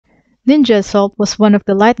Ninja Assault was one of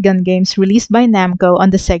the light gun games released by Namco on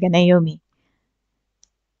the Sega NAOMI.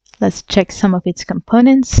 Let's check some of its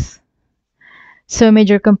components. So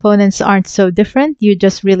major components aren't so different. You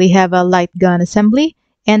just really have a light gun assembly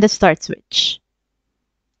and a start switch.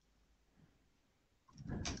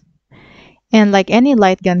 And like any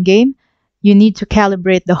light gun game, you need to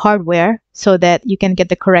calibrate the hardware so that you can get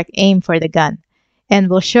the correct aim for the gun. And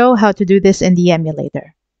we'll show how to do this in the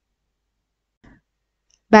emulator.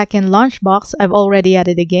 Back in Launchbox, I've already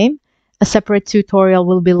added a game. A separate tutorial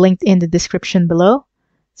will be linked in the description below.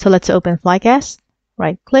 So let's open Flycast,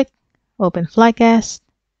 right-click, open Flycast,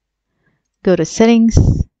 go to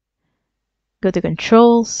Settings, go to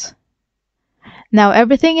Controls. Now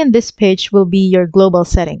everything in this page will be your global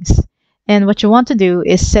settings. And what you want to do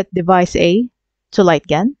is set device A to light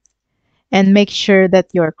gun and make sure that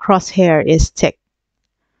your crosshair is ticked.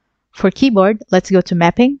 For keyboard, let's go to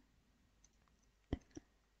Mapping,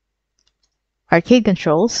 Arcade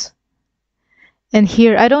Controls. And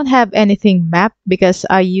here I don't have anything mapped because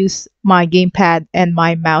I use my gamepad and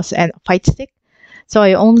my mouse and fight stick. So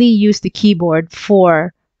I only use the keyboard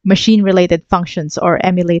for machine-related functions or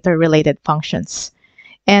emulator-related functions.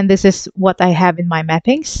 And this is what I have in my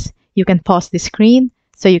mappings. You can pause the screen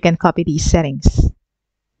so you can copy these settings.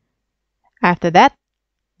 After that,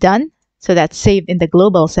 done. So that's saved in the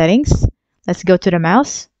global settings. Let's go to the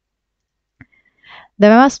mouse. The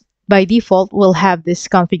mouse by default will have this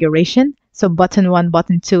configuration. So button 1,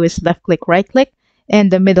 button 2 is left click, right click, and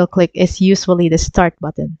the middle click is usually the start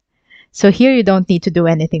button. So here you don't need to do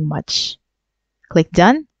anything much. Click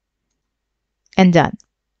done and done.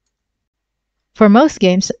 For most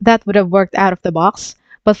games, that would have worked out of the box,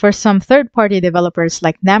 but for some third-party developers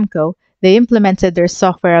like Namco, they implemented their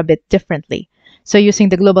software a bit differently. So using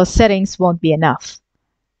the global settings won't be enough.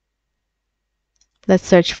 Let's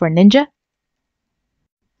search for Ninja.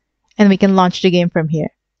 And we can launch the game from here.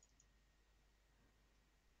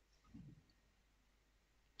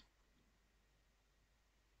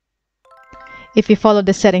 If we follow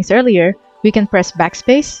the settings earlier, we can press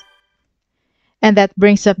backspace, and that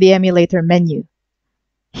brings up the emulator menu.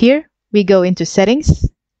 Here, we go into Settings,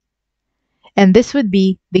 and this would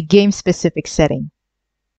be the game-specific setting.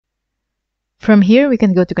 From here, we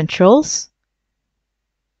can go to Controls,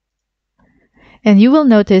 and you will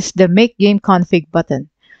notice the Make Game Config button.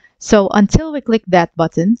 So until we click that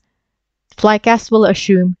button, Flycast will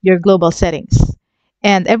assume your global settings.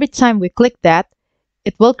 And every time we click that,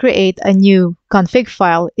 it will create a new config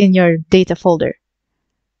file in your data folder.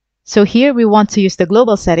 So here we want to use the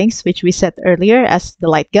global settings, which we set earlier as the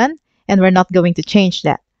light gun, and we're not going to change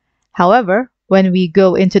that. However, when we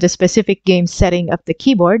go into the specific game setting of the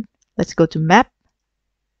keyboard, let's go to Map,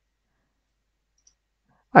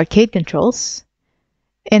 Arcade Controls,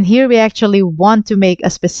 and here we actually want to make a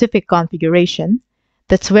specific configuration.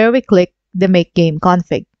 That's where we click the Make Game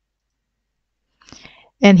Config.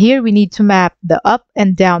 And here we need to map the up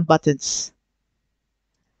and down buttons.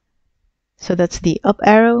 So that's the up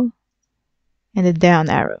arrow and the down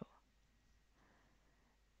arrow.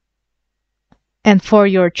 And for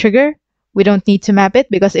your trigger, we don't need to map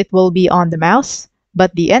it because it will be on the mouse,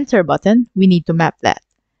 but the enter button, we need to map that.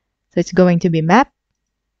 So it's going to be map,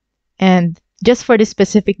 and just for this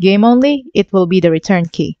specific game only, it will be the return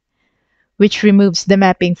key, which removes the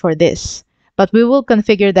mapping for this. But we will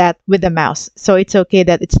configure that with the mouse, so it's okay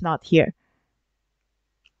that it's not here.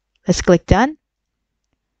 Let's click done.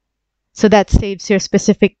 So that saves your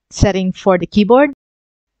specific setting for the keyboard.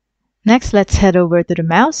 Next, let's head over to the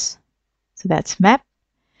mouse. So that's map.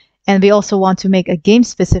 And we also want to make a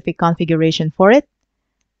game-specific configuration for it.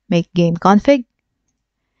 Make game config.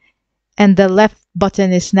 And the left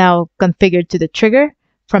button is now configured to the trigger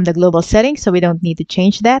from the global settings, so we don't need to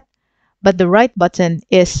change that. But the right button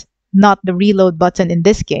is not the reload button in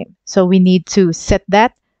this game. So we need to set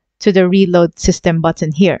that to the reload system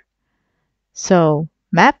button here. So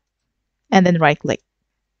map, and then right click.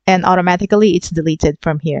 And automatically it's deleted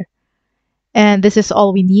from here. And this is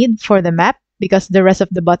all we need for the map because the rest of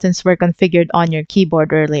the buttons were configured on your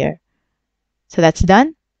keyboard earlier. So that's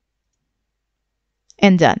done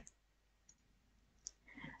and done.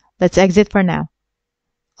 Let's exit for now.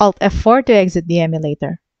 Alt F4 to exit the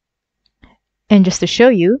emulator. And just to show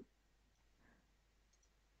you,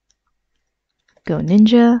 go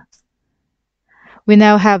Ninja. We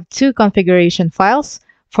now have two configuration files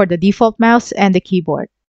for the default mouse and the keyboard.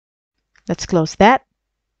 Let's close that.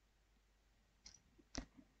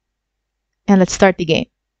 And let's start the game.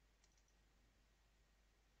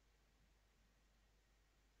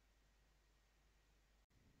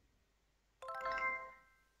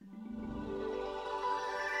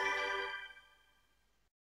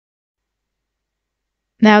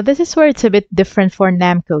 Now this is where it's a bit different for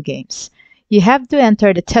Namco games. You have to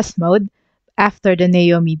enter the test mode after the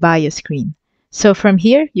Naomi bio screen. So from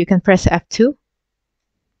here, you can press F2,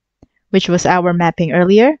 which was our mapping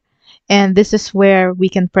earlier, and this is where we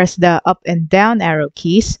can press the up and down arrow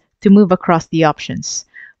keys to move across the options.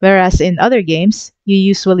 Whereas in other games, you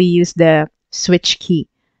usually use the switch key.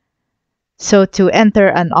 So to enter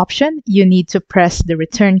an option, you need to press the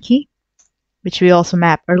return key, which we also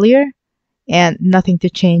mapped earlier, and nothing to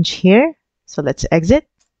change here. So let's exit.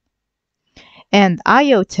 And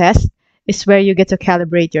IO test is where you get to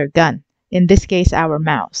calibrate your gun, in this case our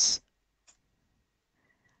mouse.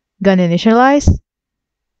 Gun initialize,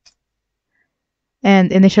 and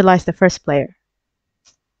initialize the first player.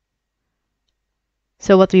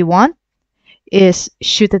 So what we want is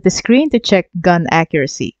shoot at the screen to check gun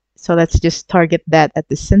accuracy. So let's just target that at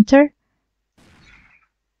the center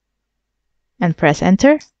and press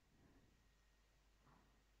enter.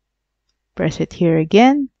 Press it here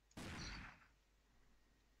again.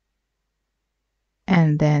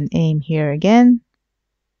 And then aim here again.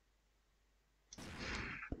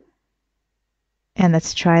 And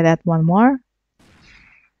let's try that one more.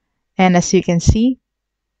 And as you can see,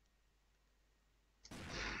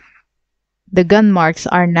 the gun marks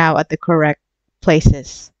are now at the correct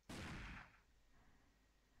places.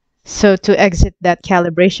 So to exit that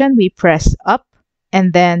calibration, we press up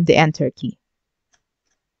and then the enter key.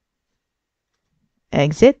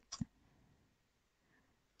 Exit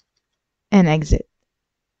and exit.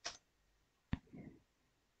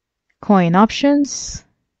 Coin options.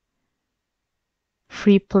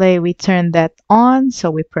 Free play, we turn that on, so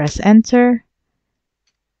we press enter.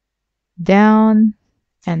 Down,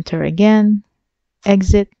 enter again,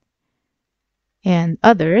 exit, and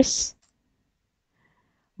others.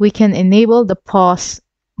 We can enable the pause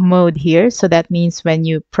mode here. So that means when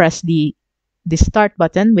you press the start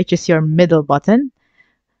button, which is your middle button,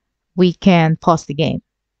 we can pause the game.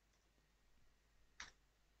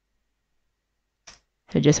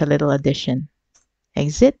 So just a little addition.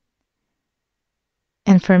 Exit.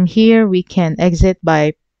 And from here, we can exit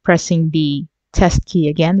by pressing the test key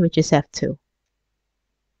again, which is F2.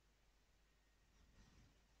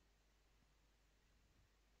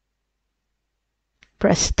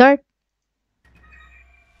 Press start.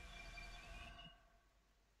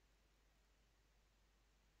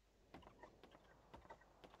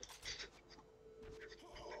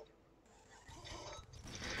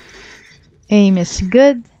 Aim is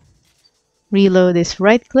good. Reload is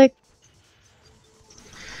right click.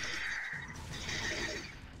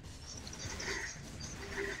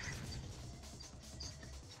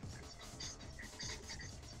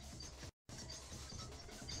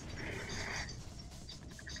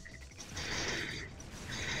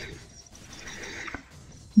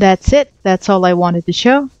 That's it. That's all I wanted to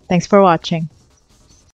show. Thanks for watching.